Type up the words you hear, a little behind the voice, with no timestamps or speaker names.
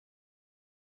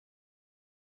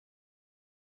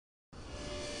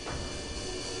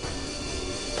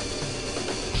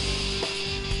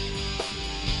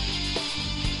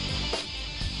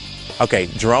Okay,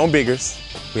 Jerome Biggers,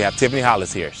 we have Tiffany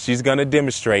Hollis here. She's gonna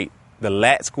demonstrate the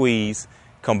lat squeeze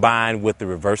combined with the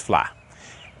reverse fly.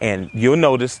 And you'll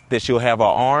notice that she'll have her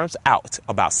arms out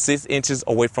about 6 inches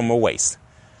away from her waist.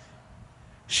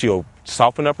 She'll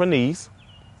soften up her knees.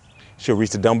 She'll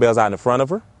reach the dumbbells out in front of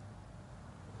her.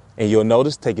 And you'll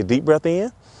notice, take a deep breath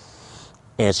in,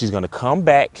 and she's gonna come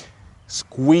back,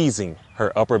 squeezing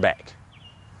her upper back.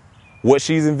 What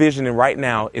she's envisioning right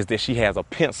now is that she has a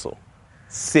pencil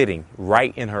sitting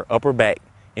right in her upper back,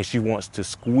 and she wants to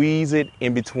squeeze it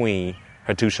in between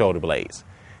her 2 shoulder blades.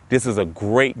 This is a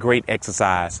great, great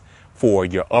exercise for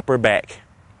your upper back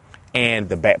and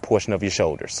the back portion of your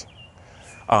shoulders.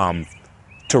 To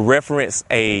reference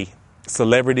a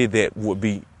celebrity that would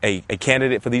be a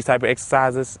candidate for these type of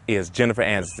exercises is Jennifer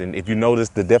Aniston. If you notice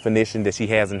the definition that she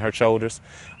has in her shoulders,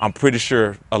 I'm pretty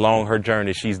sure along her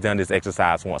journey she's done this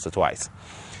exercise once or twice.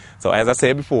 So as I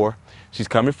said before, she's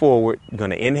coming forward,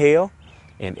 gonna inhale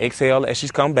and exhale as she's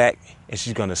come back, and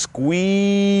she's gonna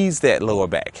squeeze that lower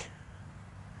back.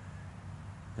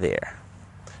 There.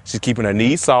 She's keeping her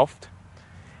knees soft,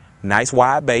 nice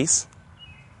wide base,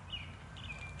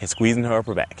 and squeezing her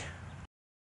upper back.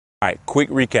 All right, quick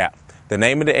recap. The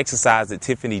name of the exercise that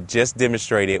Tiffany just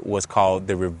demonstrated was called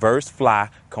the reverse fly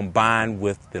combined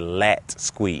with the lat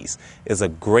squeeze. It's a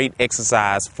great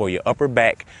exercise for your upper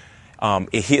back.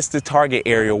 It hits the target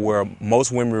area where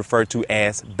most women refer to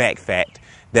as back fat.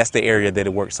 That's the area that it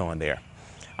works on there.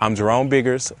 I'm Jerome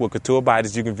Biggers with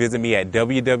CoutureBodies. You can visit me at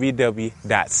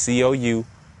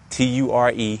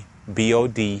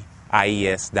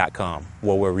www.CoutureBodies.com,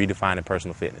 where we're redefining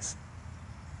personal fitness.